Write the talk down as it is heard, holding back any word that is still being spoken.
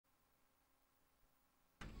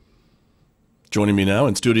Joining me now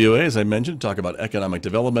in Studio A, as I mentioned, to talk about economic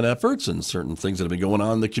development efforts and certain things that have been going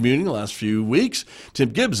on in the community the last few weeks.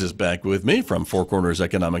 Tim Gibbs is back with me from Four Corners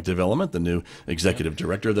Economic Development, the new executive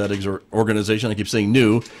director of that organization. I keep saying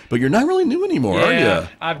new, but you're not really new anymore, are you?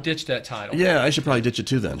 I've ditched that title. Yeah, I should probably ditch it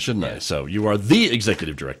too then, shouldn't I? So you are the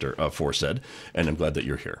executive director of CED, and I'm glad that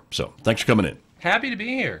you're here. So thanks for coming in. Happy to be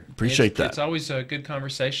here. Appreciate that. It's always a good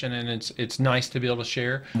conversation, and it's nice to be able to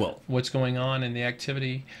share what's going on in the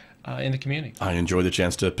activity in the community. I enjoy the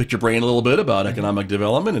chance to pick your brain a little bit about economic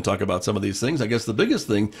development and talk about some of these things. I guess the biggest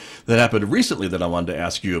thing that happened recently that I wanted to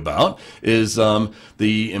ask you about is the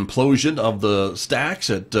implosion of the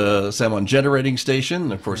stacks at San Juan Generating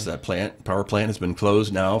Station. Of course, that power plant has been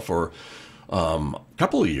closed now for a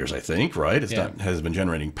couple of years, I think, right? It's not has been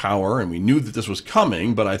generating power, and we knew that this was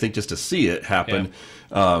coming, but I think just to see it happen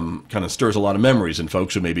kind of stirs a lot of memories in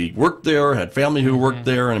folks who maybe worked there, had family who worked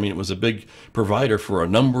there, and I mean, it was a big provider for a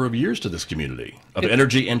number of years to this community of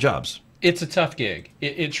energy and jobs. It's a tough gig.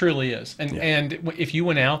 It truly is. And if you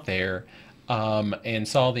went out there and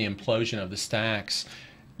saw the implosion of the stacks,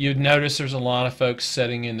 you'd notice there's a lot of folks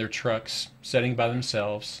sitting in their trucks, sitting by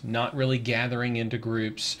themselves, not really gathering into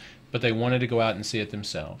groups, but they wanted to go out and see it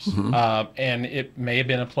themselves. And it may have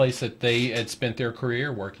been a place that they had spent their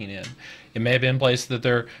career working in. It may have been a place that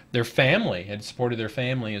their family had supported their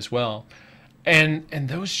family as well. And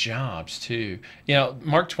those jobs too. You know,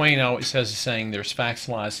 Mark Twain always has a saying, there's facts,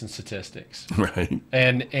 lies, and statistics. Right.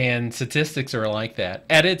 And statistics are like that.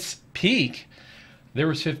 At its peak, there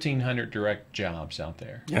was 1,500 direct jobs out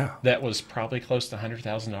there. Yeah. That was probably close to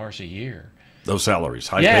 $100,000 a year. Those salaries,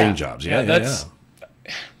 high-paying jobs.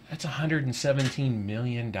 That's $117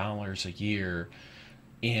 million a year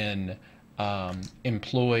in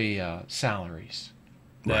employee salaries.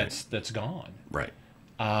 That's gone. Right.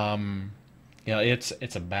 You know,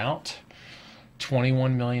 it's about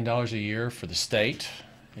 $21 million a year for the state.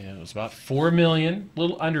 It was about $4 million, a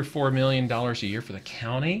little under $4 million a year for the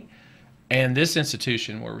county. And this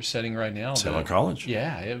institution where we're sitting right now, San Juan College.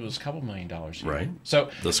 Yeah, it was a couple $1 million a year. Right. So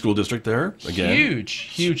the school district there again.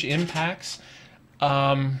 Huge impacts.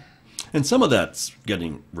 And some of that's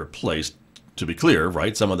getting replaced, to be clear,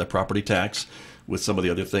 right? Some of the property tax with some of the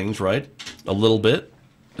other things, right? A little bit,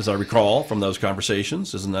 as I recall from those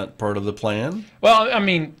conversations. Isn't that part of the plan? Well, I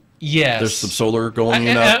mean, yes. There's some solar going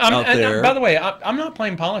out there. By the way, I'm not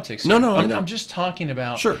playing politics. No, I'm just talking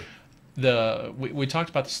about we talked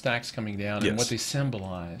about the stacks coming down and what they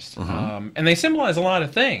symbolized. And they symbolize a lot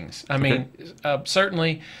of things. I mean,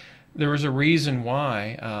 certainly there was a reason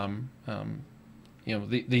why you know,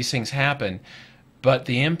 these things happen, but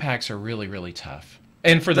the impacts are really, really tough.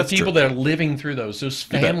 And for the people that are living through those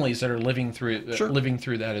families that are living through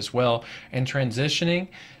that as well and transitioning,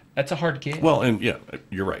 that's a hard gig. Well, and yeah,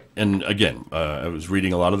 you're right. And again, I was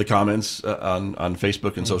reading a lot of the comments on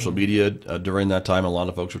Facebook and social media during that time. A lot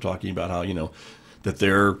of folks were talking about how, you know, that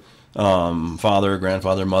their father,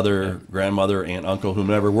 grandfather, mother, grandmother, aunt, uncle,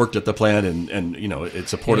 whomever worked at the plant, and you know, it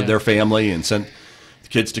supported their family and sent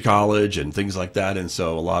kids to college and things like that, and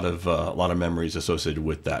so a lot of memories associated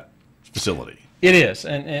with that facility. It is,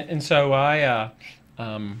 and so I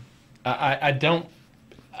don't.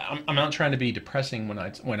 I'm not trying to be depressing when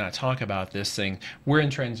I talk about this thing. We're in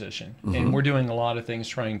transition, and we're doing a lot of things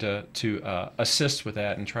trying to assist with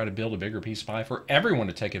that and try to build a bigger piece of pie for everyone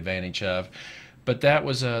to take advantage of. But that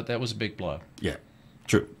was a big blow. Yeah,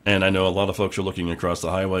 true. And I know a lot of folks are looking across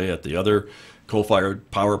the highway at the other coal-fired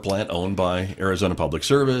power plant owned by Arizona Public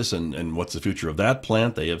Service, and what's the future of that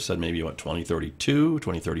plant? They have said maybe, what, 2032,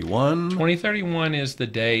 2031? 2031 is the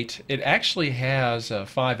date. It actually has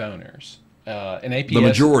 5 owners. An APS. The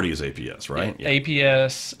majority is APS, right? Yeah.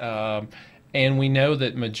 APS, and we know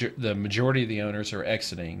that the majority of the owners are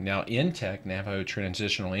exiting. Now, Intech, Navajo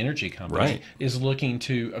Transitional Energy Company, is looking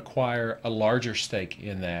to acquire a larger stake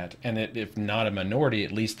in that, and if not a minority,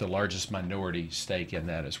 at least the largest minority stake in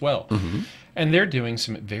that as well. And they're doing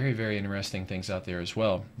some very, very interesting things out there as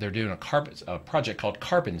well. They're doing a project called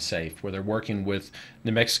Carbon Safe, where they're working with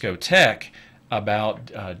New Mexico Tech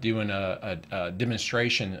about doing a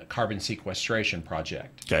demonstration carbon sequestration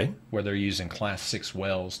project. Okay. Where they're using Class 6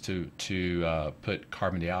 wells to put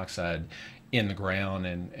carbon dioxide in the ground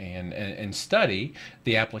and study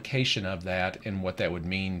the application of that and what that would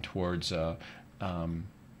mean towards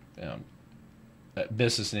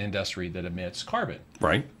business and industry that emits carbon.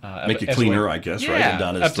 Right. Make it cleaner, I guess, right? And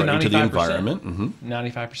not as threatening to the environment.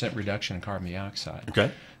 95% reduction in carbon dioxide.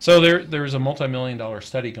 Okay. So there's a multi-million-dollar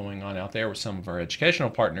study going on out there with some of our educational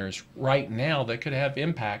partners right now that could have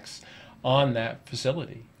impacts on that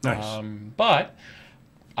facility. Nice. But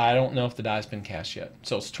I don't know if the die's been cast yet.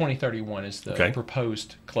 So it's 2031 is the Okay.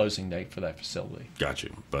 proposed closing date for that facility. Got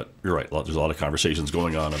you. But you're right. There's a lot of conversations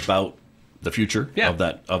going on about the future Yeah. of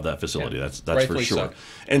that facility. Yeah. That's for Rightfully sure. so.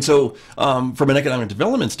 And so, from an economic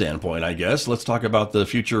development standpoint, I guess let's talk about the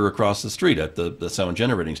future across the street at the sound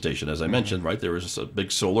generating station. As I mentioned, right, there is a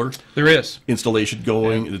big solar There is. installation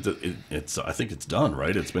going. It's I think it's done,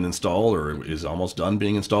 right? It's been installed or is almost done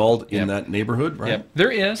being installed in that neighborhood, right? Yeah, there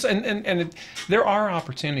is, there are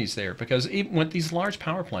opportunities there because even with these large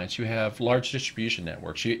power plants, you have large distribution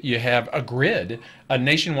networks. You have a grid, a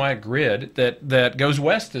nationwide grid that goes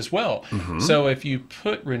west as well. So if you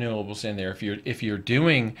put renewables in there, if you're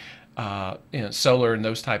doing solar and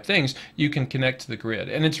those type things, you can connect to the grid,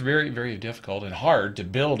 and it's very, very difficult and hard to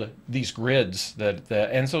build these grids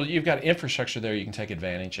and so you've got infrastructure there you can take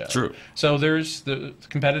advantage of. True. So there's the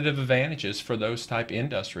competitive advantages for those type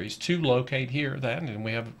industries to locate here. And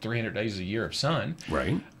we have 300 days a year of sun.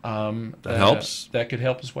 Right. That helps. That could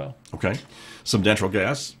help as well. Okay. Some natural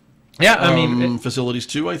gas. Yeah, I mean, facilities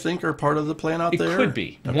too, I think, are part of the plan out there. It could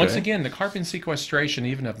be. Okay. Once again, the carbon sequestration,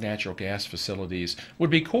 even of natural gas facilities, would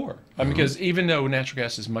be core. Because even though natural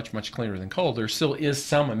gas is much, much cleaner than coal, there still is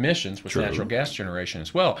some emissions with natural gas generation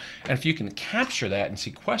as well. And if you can capture that and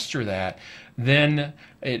sequester that, then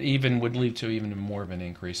it even would lead to even more of an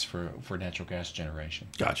increase for natural gas generation.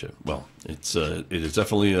 Gotcha. Well, it is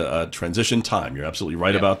definitely a transition time. You're absolutely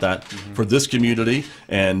right about that for this community,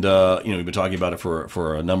 and we've been talking about it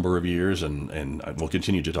for a number of years, and we'll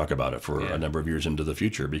continue to talk about it for a number of years into the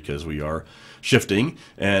future because we are shifting,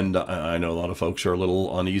 and I know a lot of folks are a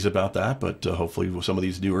little uneasy about that, but hopefully some of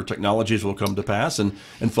these newer technologies will come to pass, and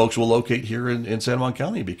folks will locate here in San Juan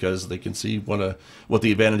County because they can see what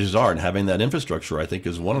the advantages are, and having that infrastructure, I think,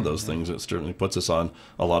 is one of those things that certainly puts us on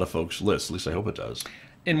a lot of folks' lists. At least I hope it does.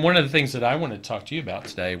 And one of the things that I wanted to talk to you about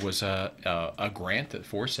today was a grant that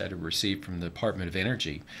FORSET received from the Department of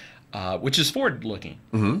Energy, which is forward-looking,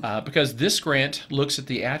 because this grant looks at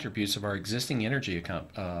the attributes of our existing energy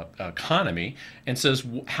economy and says,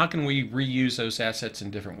 how can we reuse those assets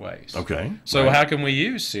in different ways? Okay. So how can we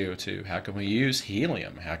use CO2? How can we use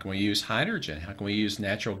helium? How can we use hydrogen? How can we use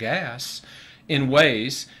natural gas in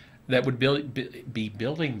ways that would be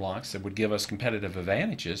building blocks that would give us competitive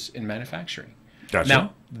advantages in manufacturing? Gotcha.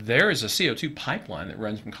 Now, there is a CO2 pipeline that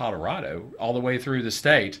runs from Colorado all the way through the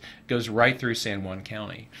state, goes right through San Juan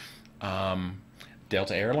County.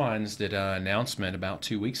 Delta Airlines did an announcement about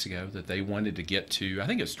 2 weeks ago that they wanted to get to, I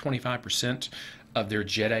think it's 25% of their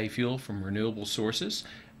Jet A fuel from renewable sources,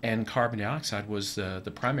 and carbon dioxide was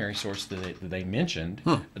the primary source that they mentioned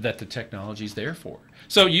that the technology is there for.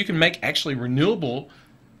 So you can make actually renewable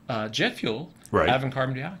jet fuel having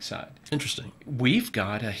carbon dioxide. Interesting. We've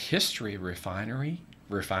got a history of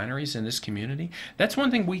refineries in this community. That's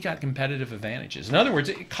one thing, we got competitive advantages. In other words,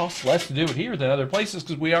 it costs less to do it here than other places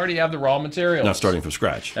because we already have the raw materials. Not starting from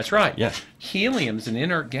scratch. That's right. Yeah. Helium's an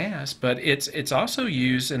inert gas, but it's also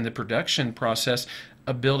used in the production process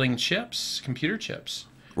of building chips, computer chips.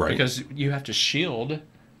 Right. Because you have to shield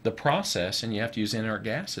the process, and you have to use inert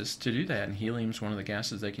gases to do that, and helium's one of the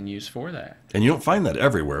gases they can use for that. And you don't find that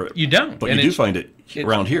everywhere. You don't. But you do find it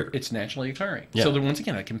around here. It's naturally occurring. Yeah. So once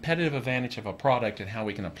again, a competitive advantage of a product and how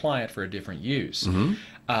we can apply it for a different use.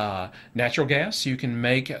 Natural gas, you can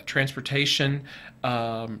make transportation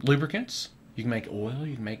lubricants. You can make oil.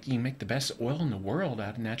 You can make the best oil in the world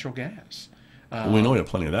out of natural gas. We know we have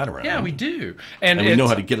plenty of that around. Yeah, we do. And we know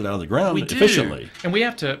how to get it out of the ground efficiently. And we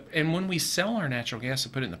have to, and when we sell our natural gas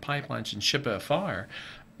and put it in the pipelines and ship it afar,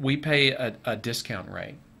 we pay a discount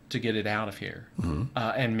rate to get it out of here.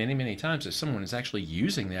 And many, many times, if someone is actually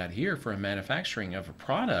using that here for a manufacturing of a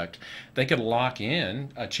product, they could lock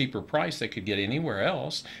in a cheaper price they could get anywhere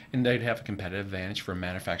else, and they'd have a competitive advantage for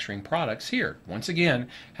manufacturing products here. Once again,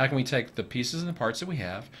 how can we take the pieces and the parts that we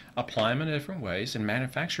have, apply them in different ways, and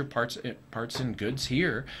manufacture parts and goods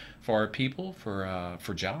here for our people,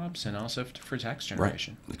 for jobs, and also for tax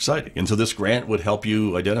generation. Right. Exciting. And so this grant would help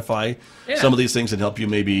you identify some of these things and help you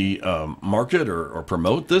maybe market or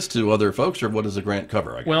promote this to other folks, or what does the grant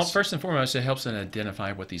cover, I guess? Well, first and foremost, it helps them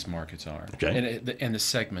identify what these markets are, and the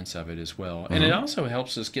segments of it as well. And it also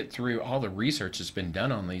helps us get through all the research that's been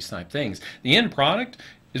done on these type things. The end product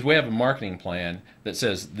is we have a marketing plan that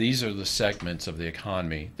says these are the segments of the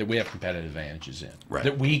economy that we have competitive advantages in. Right.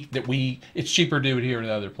 That we it's cheaper to do it here than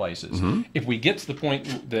other places. If we get to the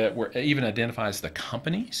point that we're even identifies the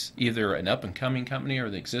companies, either an up and coming company or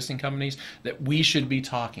the existing companies that we should be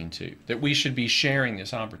talking to, that we should be sharing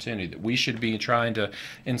this opportunity, that we should be trying to,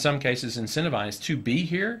 in some cases, incentivize to be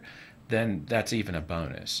here, then that's even a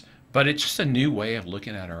bonus. But it's just a new way of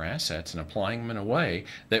looking at our assets and applying them in a way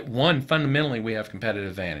that, one, fundamentally we have competitive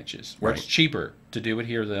advantages, where it's cheaper to do it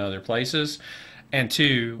here than other places, and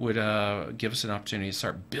two, would give us an opportunity to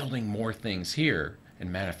start building more things here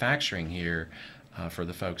and manufacturing here for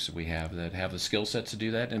the folks that we have that have the skill sets to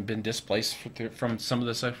do that and been displaced from some of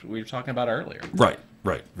the stuff we were talking about earlier. Right.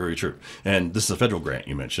 Right, very true. And this is a federal grant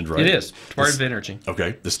you mentioned, right? It is. Part of energy.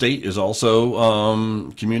 Okay. The state is also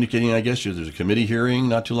communicating, I guess. There's a committee hearing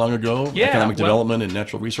not too long ago, Economic Development and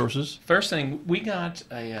Natural Resources. First thing, we got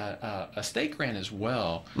a state grant as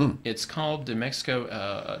well. It's called the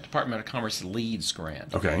Mexico Department of Commerce LEADS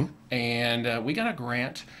grant. Okay. And we got a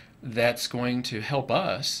grant that's going to help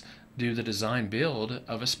us do the design build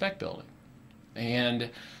of a spec building. And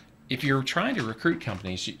if you're trying to recruit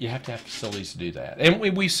companies, you have to have facilities to do that. And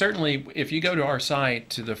we certainly, if you go to our site,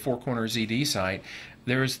 to the Four Corners ED site,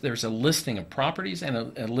 there's a listing of properties and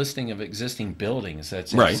a listing of existing buildings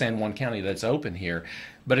that's in San Juan County that's open here.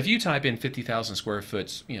 But if you type in 50,000 square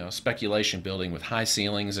foot, speculation building with high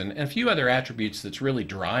ceilings and a few other attributes that's really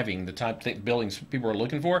driving the type of buildings people are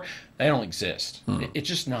looking for, they don't exist. It's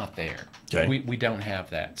just not there. Okay. We don't have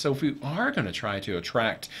that. So if we are going to try to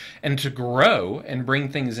attract and to grow and bring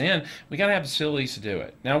things in, we got to have facilities to do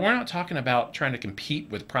it. Now, we're not talking about trying to compete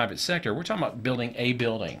with private sector. We're talking about building a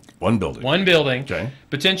building. One building. One building. Okay.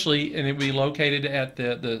 Potentially, and it would be located at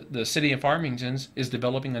the city of Farmington is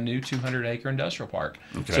developing a new 200-acre industrial park.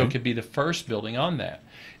 Okay. So it could be the first building on that.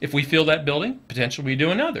 If we fill that building, potentially we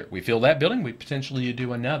do another. We fill that building, we potentially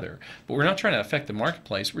do another. But we're not trying to affect the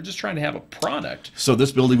marketplace. We're just trying to have a product. So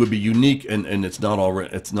this building would be unique, and it's not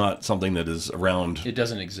already. It's not something that is around. It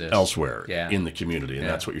doesn't exist elsewhere in the community, and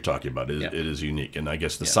that's what you're talking about. It is unique, and I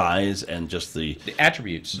guess the size and just the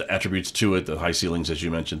attributes to it, the high ceilings, as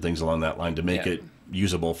you mentioned, things along that line, to make it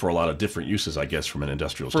usable for a lot of different uses, I guess, from an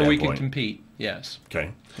industrial standpoint. We can compete, yes.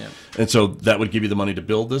 Okay. Yeah. And so that would give you the money to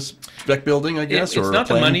build this spec building, I guess, it's or not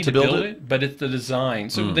the money to build it? it, but it's the design.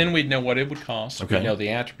 So then we'd know what it would cost. Okay. We'd know the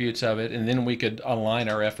attributes of it, and then we could align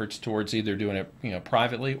our efforts towards either doing it,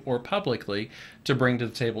 privately or publicly to bring to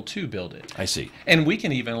the table to build it. I see. And we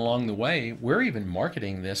can even, along the way, we're even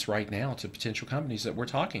marketing this right now to potential companies that we're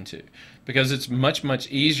talking to, because it's much, much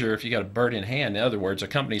easier if you got a bird in hand. In other words, a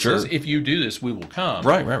company says, if you do this, we will come.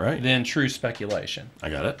 Right. Than true speculation. I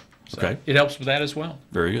got it. So okay. It helps with that as well.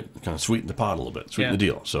 Very good. Kind of sweeten the pot a little bit, sweeten the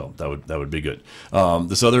deal. So that would be good.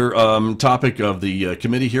 This other topic of the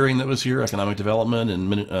committee hearing that was here, economic development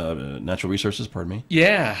and natural resources. Pardon me.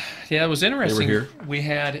 Yeah, it was interesting. They were here. We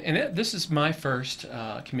had, and this is my first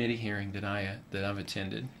committee hearing that I've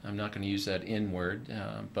attended. I'm not going to use that N word,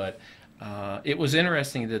 but. It was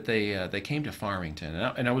interesting that they came to Farmington,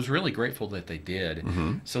 and I was really grateful that they did.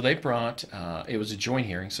 So they brought, it was a joint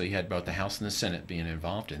hearing, so you had both the House and the Senate being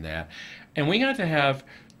involved in that. And we got to have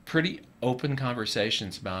pretty open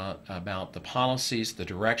conversations about the policies, the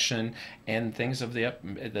direction, and things of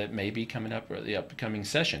that may be coming up for the upcoming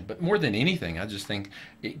session. But more than anything, I just think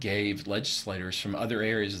it gave legislators from other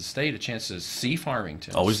areas of the state a chance to see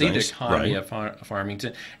Farmington, see the economy of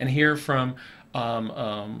Farmington, and hear from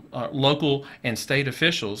local and state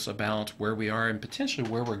officials about where we are and potentially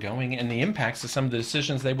where we're going and the impacts of some of the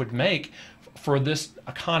decisions they would make for this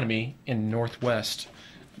economy in Northwest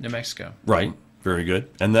New Mexico. Right. Very good.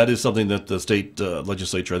 And that is something that the state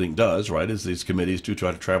legislature, I think, does, right, is these committees do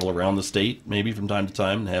try to travel around the state maybe from time to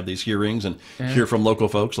time and have these hearings and hear from local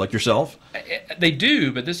folks like yourself. They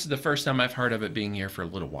do, but this is the first time I've heard of it being here for a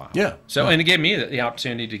little while. Yeah. So, and it gave me the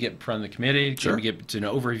opportunity to get in front of the committee, to get an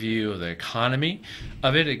overview of the economy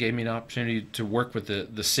of it. It gave me an opportunity to work with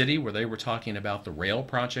the city where they were talking about the rail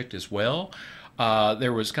project as well.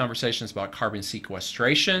 There was conversations about carbon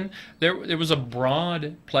sequestration. There was a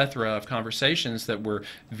broad plethora of conversations that were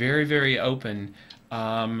very, very open,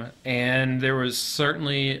 and there was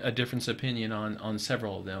certainly a difference of opinion on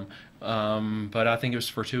several of them. But I think it was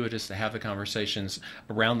fortuitous to have the conversations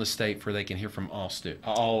around the state where they can hear from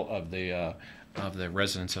all of the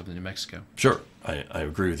residents of New Mexico. Sure, I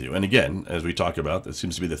agree with you. And again, as we talk about, that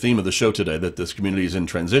seems to be the theme of the show today, that this community is in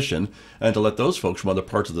transition, and to let those folks from other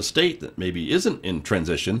parts of the state that maybe isn't in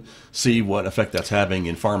transition see what effect that's having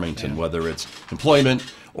in Farmington, whether it's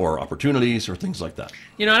employment or opportunities or things like that.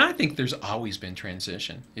 And I think there's always been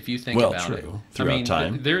transition, if you think about it. Throughout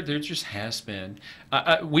time. There just has been.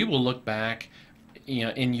 We will look back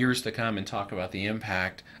in years to come and talk about the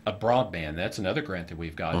impact of broadband. That's another grant that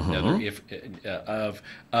we've got.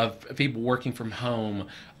 Of people working from home,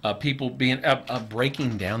 people being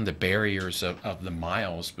breaking down the barriers of the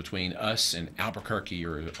miles between us and Albuquerque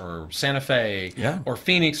or Santa Fe or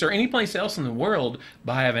Phoenix or any place else in the world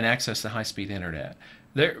by having access to high-speed internet.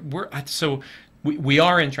 So We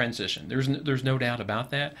are in transition. There's no doubt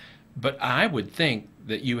about that. But I would think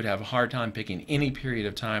that you would have a hard time picking any period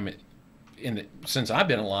of time since I've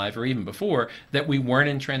been alive or even before that we weren't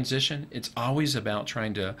in transition. It's always about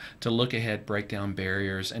trying to look ahead, break down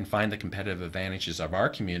barriers, and find the competitive advantages of our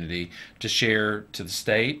community to share to the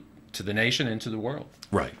state, to the nation, and to the world.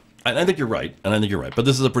 Right. I think you're right, But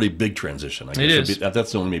this is a pretty big transition. I guess it is.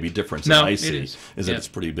 That's the only maybe difference that I see is that it's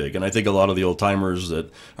pretty big. And I think a lot of the old timers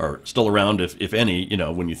that are still around, if any,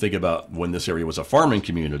 when you think about when this area was a farming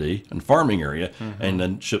community and farming area, and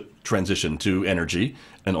then transition to energy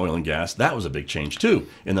and oil and gas, that was a big change too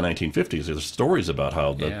in the 1950s. There's stories about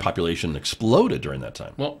how the population exploded during that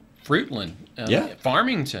time. Well, Fruitland,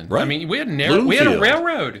 Farmington. Right. I mean, we had a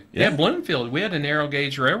railroad. Yeah, Bloomfield. We had a narrow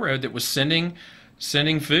gauge railroad that was sending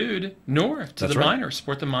food north to the miners,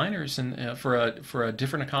 support the miners, and for a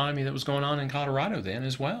different economy that was going on in Colorado then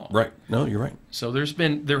as well. Right. No, you're right. So there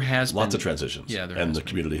has been lots of transitions. Yeah, the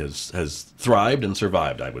community has thrived and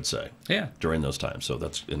survived, I would say. Yeah. During those times, so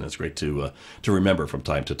that's great to remember from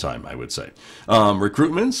time to time, I would say.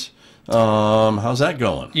 Recruitments. How's that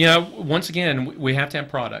going? Once again, we have to have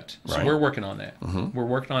product. So we're working on that. We're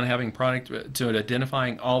working on having product to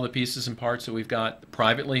identifying all the pieces and parts that we've got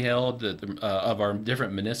privately held of our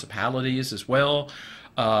different municipalities as well.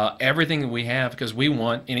 Everything that we have, because we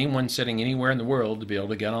want anyone sitting anywhere in the world to be able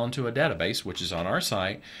to get onto a database, which is on our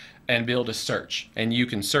site, and be able to search. And you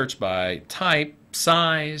can search by type,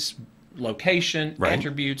 size, location,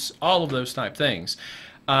 attributes, all of those type things.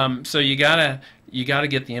 So you gotta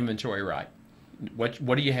get the inventory right. What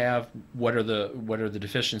do you have? What are the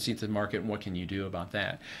deficiencies in the market, and what can you do about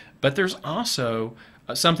that? But there's also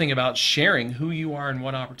something about sharing who you are and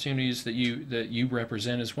what opportunities that you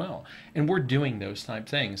represent as well. And we're doing those type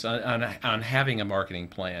things on having a marketing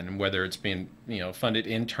plan, and whether it's being funded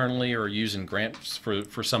internally or using grants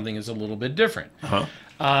for something is a little bit different.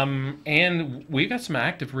 And we've got some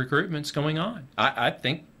active recruitments going on. I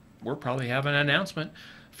think we'll probably have an announcement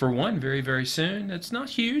for one very, very soon. It's not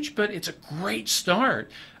huge, but it's a great start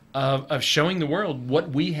of showing the world what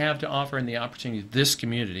we have to offer and the opportunity this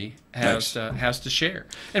community has to share.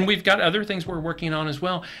 And we've got other things we're working on as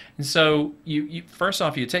well. And so you first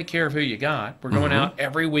off, you take care of who you got. We're going out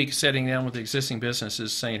every week, sitting down with existing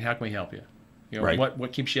businesses, saying, how can we help you?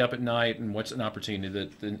 What keeps you up at night, and what's an opportunity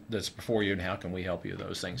that's before you, and how can we help you?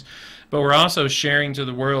 Those things. But we're also sharing to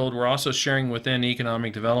the world. We're also sharing within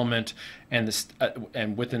economic development and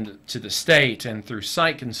to the state, and through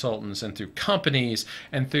site consultants, and through companies,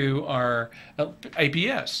 and through our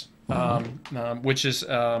APS, which is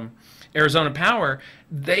Arizona Power.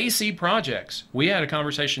 They see projects. We had a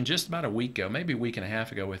conversation just about a week ago, maybe a week and a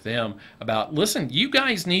half ago, with them about, listen, you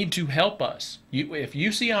guys need to help us. If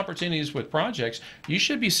you see opportunities with projects, you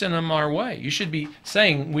should be sending them our way. You should be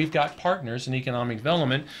saying, we've got partners in economic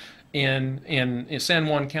development in San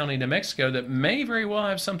Juan County, New Mexico, that may very well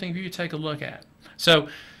have something for you to take a look at. So,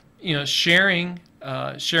 sharing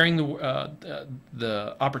the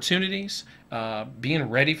opportunities, being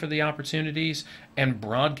ready for the opportunities, and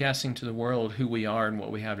broadcasting to the world who we are and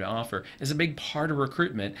what we have to offer is a big part of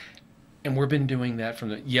recruitment. And we've been doing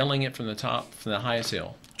that yelling it from the top, from the highest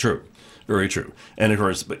hill. True, very true. And of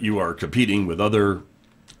course, but you are competing with other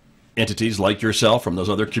entities like yourself from those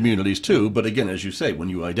other communities too. But again, as you say, when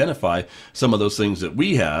you identify some of those things that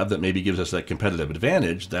we have that maybe gives us that competitive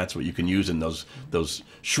advantage, that's what you can use in those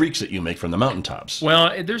shrieks that you make from the mountaintops.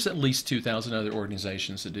 Well, there's at least 2,000 other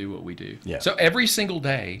organizations that do what we do. Yeah. So every single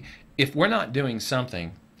day, if we're not doing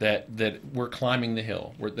something that we're climbing the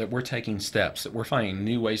hill, that we're taking steps, that we're finding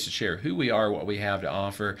new ways to share who we are, what we have to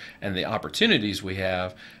offer, and the opportunities we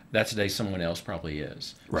have, that's a day someone else probably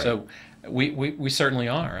is. Right. So we certainly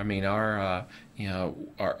are. I mean, our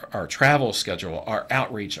travel schedule, our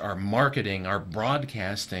outreach, our marketing, our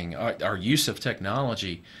broadcasting, our use of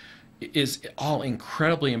technology is all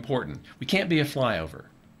incredibly important. We can't be a flyover.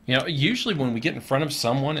 Usually when we get in front of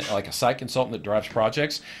someone, like a site consultant that drives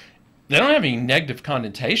projects, they don't have any negative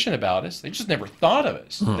connotation about us. They just never thought of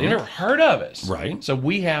us. They never heard of us. Right. So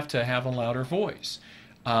we have to have a louder voice.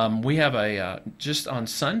 We have just on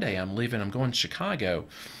Sunday, I'm going to Chicago.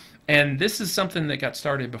 And this is something that got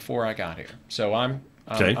started before I got here. So I'm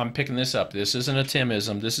picking this up. This isn't a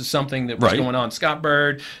Timism. This is something that was going on. Scott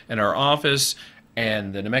Bird and our office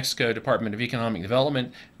and the New Mexico Department of Economic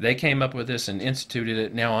Development, they came up with this and instituted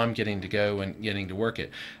it. Now I'm getting to go and getting to work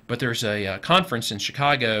it. But there's a conference in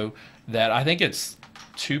Chicago that I think it's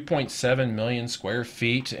 2.7 million square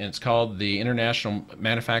feet, and it's called the International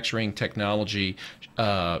Manufacturing Technology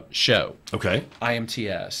Show. Okay.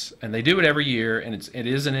 IMTS. And they do it every year, and it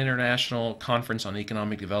is an international conference on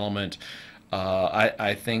economic development.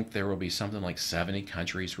 I think there will be something like 70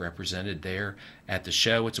 countries represented there at the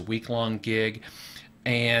show. It's a week-long gig.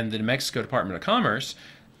 And the New Mexico Department of Commerce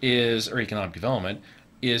or Economic Development,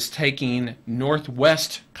 is taking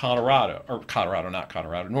northwest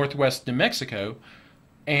northwest New Mexico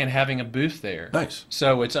and having a booth there. Nice.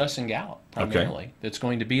 So it's us and Gallup primarily that's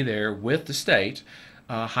going to be there with the state,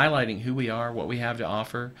 highlighting who we are, what we have to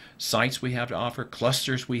offer, sites we have to offer,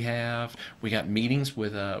 clusters we have. We got meetings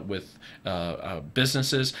with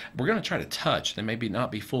businesses. We're going to try to touch. They may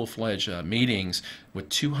not be full-fledged meetings with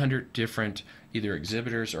 200 different either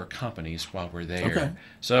exhibitors or companies while we're there. Okay.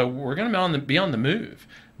 So we're going to be on the move.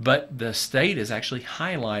 But the state is actually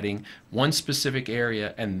highlighting one specific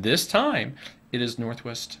area, and this time it is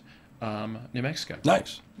northwest New Mexico.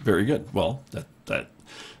 Nice. Very good. Well, that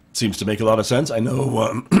seems to make a lot of sense. I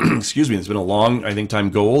know, excuse me, it's been a long, I think, time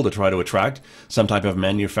goal to try to attract some type of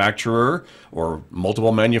manufacturer or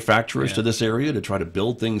multiple manufacturers to this area to try to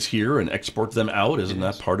build things here and export them out. Isn't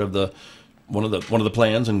that part of the one of the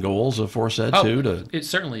plans and goals of CED too? It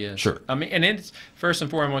certainly is. Sure. I mean, and it's first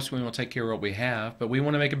and foremost, we want to take care of what we have, but we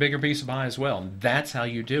want to make a bigger piece of pie as well. And that's how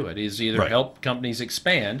you do it: is either help companies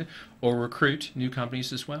expand or recruit new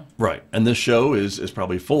companies as well. Right. And this show is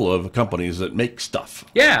probably full of companies that make stuff.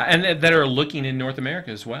 Yeah, and that are looking in North America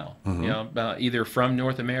as well. You know, either from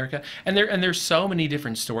North America, and there's so many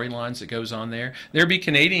different storylines that goes on there. There'll be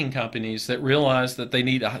Canadian companies that realize that they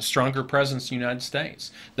need a stronger presence in the United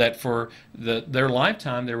States. That for their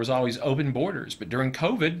lifetime there was always open borders, but during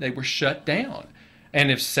COVID they were shut down. And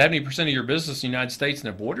if 70% of your business in the United States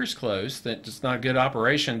and the borders closed, that's not a good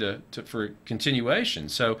operation for continuation.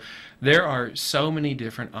 So there are so many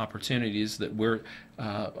different opportunities that we're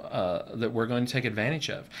going to take advantage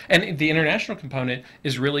of. And the international component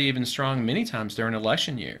is really even strong many times during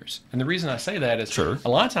election years. And the reason I say that is a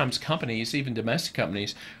lot of times companies, even domestic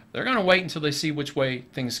companies, they're going to wait until they see which way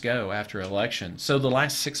things go after election. So the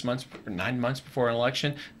last 6 months or 9 months before an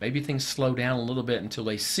election, maybe things slow down a little bit until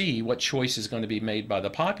they see what choice is going to be made by the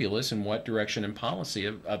populace and what direction and policy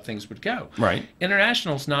of things would go. Right.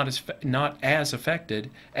 International is not as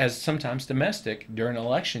affected as sometimes domestic during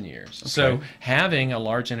election years. So having a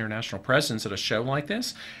large international presence at a show like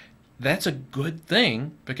this, that's a good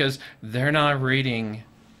thing because they're not reading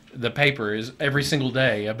the papers every single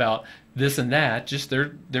day about this and that. Just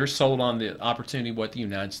they're sold on the opportunity what the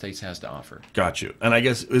United States has to offer. Got you. And I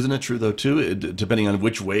guess, isn't it true though too, depending on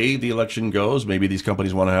which way the election goes, maybe these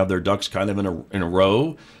companies want to have their ducks kind of in a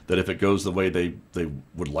row, that if it goes the way they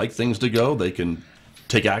would like things to go, they can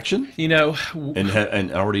take action, you know,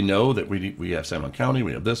 and already know that we have San Juan County,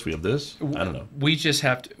 we have this. I don't know.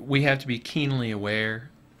 We have to be keenly aware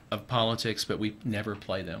of politics, but we never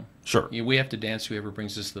play them. Sure. You know, we have to dance whoever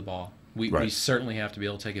brings us the ball. We certainly have to be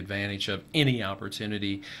able to take advantage of any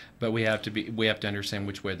opportunity, but we have to understand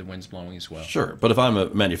which way the wind's blowing as well. Sure. But if I'm a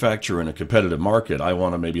manufacturer in a competitive market, I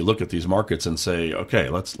want to maybe look at these markets and say, okay,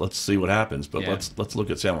 let's see what happens. But let's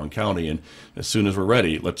look at San Juan County, and as soon as we're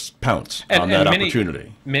ready, let's pounce on that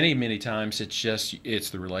opportunity. Many times it's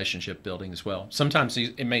the relationship building as well. Sometimes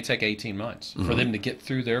it may take 18 months for them to get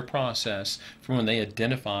through their process from when they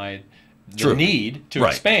identified the need to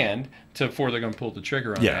expand before they're going to pull the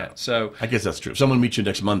trigger on that. So I guess that's true. If someone meets you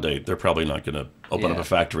next Monday, they're probably not going to open up a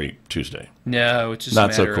factory Tuesday. No, it's just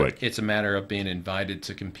not so quick. It's a matter of being invited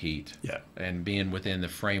to compete. And being within the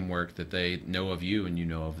framework that they know of you and you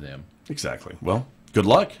know of them. Exactly. Well, good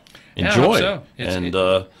luck. Enjoy. I hope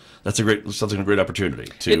so. That's a great opportunity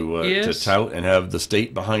to tout and have the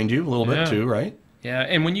state behind you a little bit too, right? Yeah,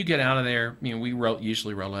 and when you get out of there, you know, we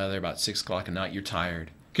usually roll out of there about 6 o'clock at night. You're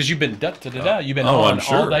tired. Because you've been you've been on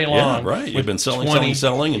all day long. Yeah, right. You've been selling,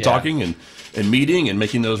 and talking and meeting and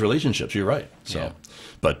making those relationships. You're right. So,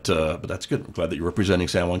 but that's good. I'm glad that you're representing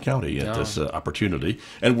San Juan County at this opportunity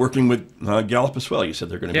and working with Gallup as well. You said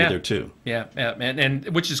they're going to be there too. Yeah, and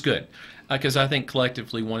which is good because I think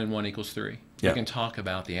collectively 1 and 1 equals 3. We can talk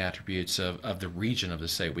about the attributes of the region of the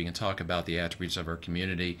state. We can talk about the attributes of our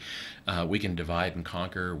community. We can divide and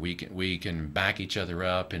conquer. We can back each other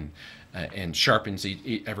up and sharpens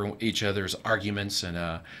each other's arguments.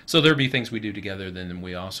 And so there'll be things we do together. Then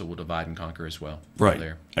we also will divide and conquer as well. Right.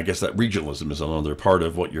 There. I guess that regionalism is another part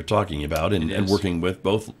of what you're talking about, and working with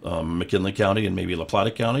both McKinley County and maybe La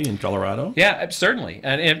Plata County in Colorado. Yeah, certainly.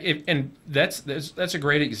 And that's a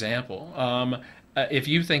great example. If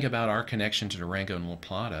you think about our connection to Durango and La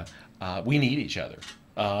Plata, we need each other.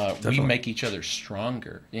 We make each other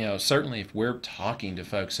stronger. You know, certainly if we're talking to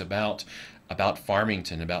folks about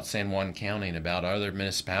Farmington, about San Juan County, and about other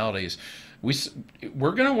municipalities,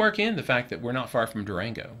 we're going to work in the fact that we're not far from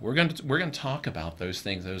Durango. We're going to talk about those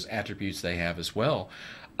things, those attributes they have as well,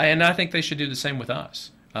 and I think they should do the same with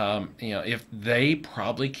us. If they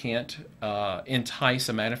probably can't entice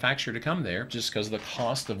a manufacturer to come there just because of the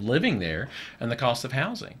cost of living there and the cost of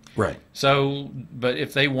housing. Right. So, but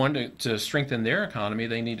if they want to strengthen their economy,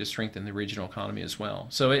 they need to strengthen the regional economy as well.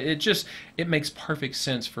 So it makes perfect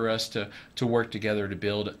sense for us to work together to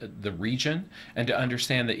build the region and to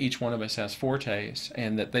understand that each one of us has fortes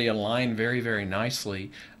and that they align very, very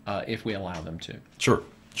nicely if we allow them to. Sure.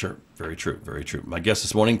 Sure. Very true. Very true. My guest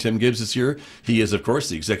this morning, Tim Gibbs, is here. He is, of course,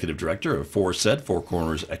 the executive director of CED, Four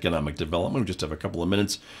Corners Economic Development. We just have a couple of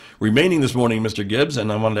minutes remaining this morning, Mr. Gibbs, and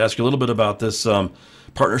I wanted to ask you a little bit about this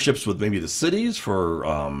partnerships with maybe the cities for,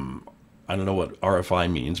 I don't know what RFI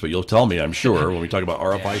means, but you'll tell me, I'm sure, when we talk about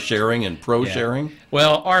RFI sharing and pro sharing.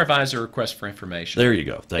 Well, RFIs are requests for information. There you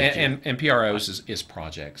go. Thank you. And PROs is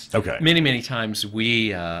projects. Okay. Many, many times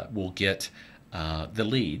we will get the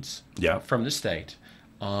leads from the state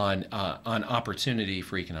on opportunity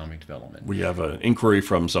for economic development. We have an inquiry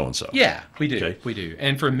from so-and-so. Yeah, we do. Okay. We do.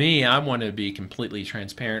 And for me, I want to be completely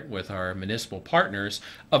transparent with our municipal partners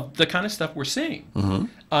of the kind of stuff we're seeing.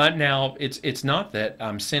 Mm-hmm. Now, it's not that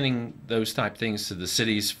I'm sending those type things to the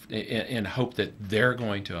cities in hope that they're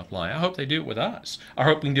going to apply. I hope they do it with us. I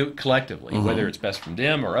hope we can do it collectively, whether it's best from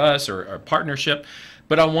them or us or a partnership.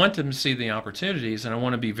 But I want them to see the opportunities, and I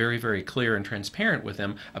want to be very, very clear and transparent with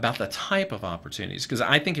them about the type of opportunities. Because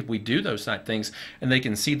I think if we do those type things, and they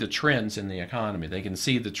can see the trends in the economy, they can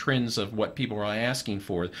see the trends of what people are asking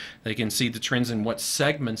for, they can see the trends in what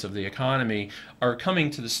segments of the economy are coming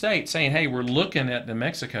to the state saying, hey, we're looking at New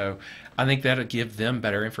Mexico. I think that'll give them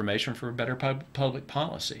better information for better public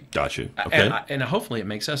policy. Got you. Okay. And hopefully it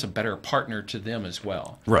makes us a better partner to them as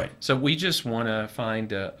well. Right. So we just want to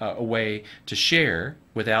find a way to share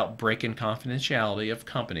without breaking confidentiality of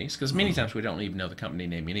companies, because many times we don't even know the company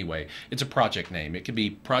name anyway. It's a project name. It could be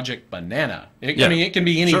Project Banana. I mean, it can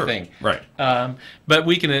be anything. Sure. Right. But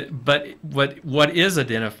we can. But what is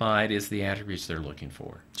identified is the attributes they're looking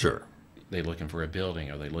for. Sure. They looking for a building?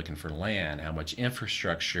 Are they looking for land? How much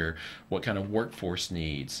infrastructure? What kind of workforce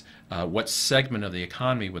needs? What segment of the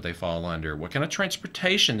economy would they fall under? What kind of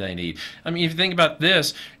transportation they need? I mean, if you think about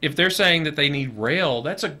this, if they're saying that they need rail,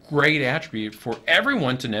 that's a great attribute for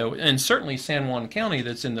everyone to know, and certainly San Juan County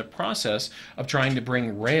that's in the process of trying to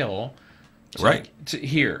bring rail to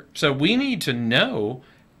here. So we need to know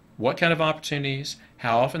what kind of opportunities,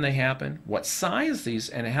 how often they happen, what size these,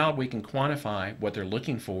 and how we can quantify what they're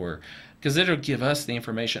looking for. Because it'll give us the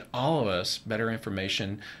information, all of us, better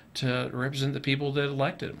information to represent the people that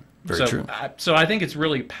elected them. Very true. So I think it's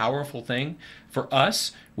really a powerful thing for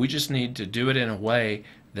us. We just need to do it in a way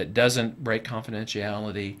that doesn't break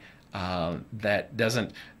confidentiality, that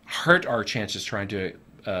doesn't hurt our chances trying to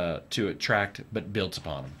attract, but builds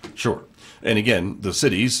upon them. Sure. And again, the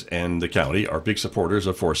cities and the county are big supporters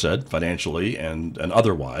of CED financially and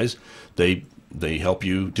otherwise. They help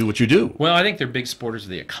you do what you do. Well, I think they're big supporters of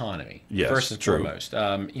the economy, yes, first and foremost.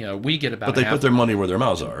 We get about But they put their money where their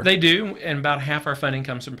mouths are. They do, and about half our funding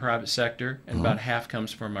comes from private sector, and about half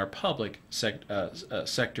comes from our public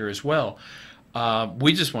sector as well.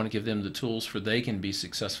 We just want to give them the tools for they can be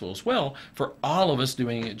successful as well, for all of us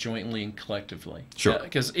doing it jointly and collectively. Sure.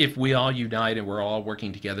 Because if we all unite and we're all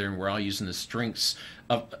working together and we're all using the strengths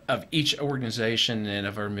of each organization and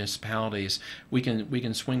of our municipalities, we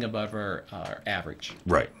can swing above our average.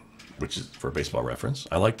 Right. Which is for a baseball reference.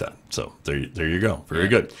 I like that. So there you go. Very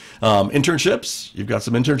good. Internships. You've got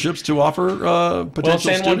some internships to offer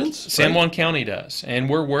potential students. San Juan County does, and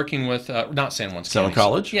we're working with not San Juan. San Juan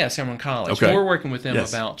College. Yeah, San Juan College. Okay. We're working with them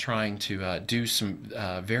about trying to do some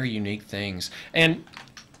very unique things, and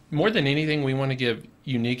more than anything, we want to give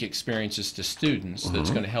unique experiences to students that's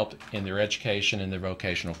going to help in their education and their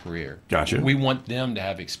vocational career. Gotcha. We want them to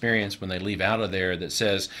have experience when they leave out of there that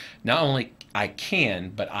says, not only I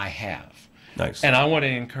can, but I have. Nice. And I want to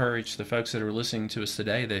encourage the folks that are listening to us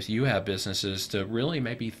today that if you have businesses to really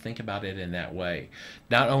maybe think about it in that way.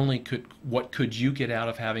 Not only what could you get out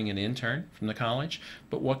of having an intern from the college,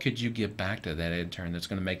 but what could you give back to that intern that's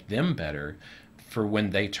going to make them better for when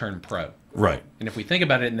they turn pro. Right. And if we think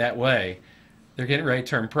about it in that way, they're getting ready to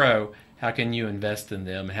turn pro. How can you invest in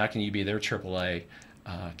them? How can you be their AAA?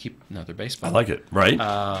 Keep another baseball. I like it. Right.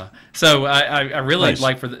 So I really nice.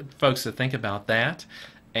 like for the folks to think about that.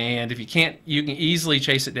 And if you can't, you can easily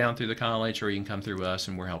chase it down through the college, or you can come through us,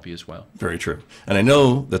 and we'll help you as well. Very true. And I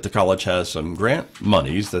know that the college has some grant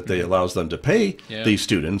monies that they allows them to pay these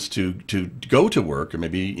students to go to work, or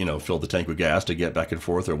maybe, you know, fill the tank with gas to get back and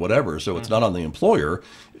forth or whatever. So it's not on the employer.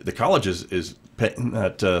 The college is paying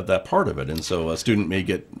that part of it. And so a student may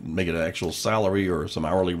get an actual salary or some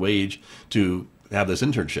hourly wage to have this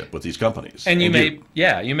internship with these companies. And you may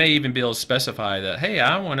even be able to specify that, hey,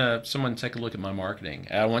 I want someone to take a look at my marketing.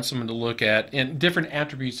 I want someone to look at in different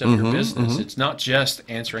attributes of your business. It's not just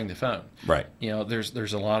answering the phone. Right. You know,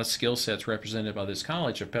 there's a lot of skill sets represented by this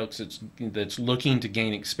college of folks that's looking to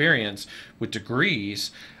gain experience with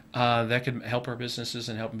degrees that could help our businesses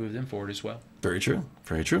and help move them forward as well. Very true.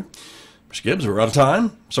 Very true. Mr. Gibbs, we're out of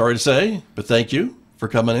time. Sorry to say, but thank you for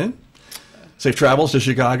coming in. Safe travels to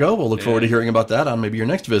Chicago. We'll look forward to hearing about that on maybe your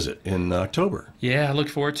next visit in October. Yeah, I look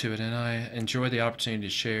forward to it, and I enjoy the opportunity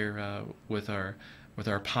to share with our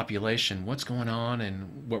population what's going on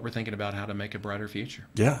and what we're thinking about how to make a brighter future.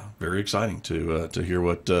 Yeah, very exciting to hear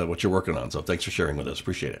what you're working on. So thanks for sharing with us.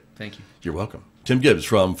 Appreciate it. Thank you. You're welcome. Tim Gibbs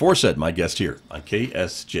from CED, my guest here on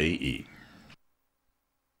KSJE.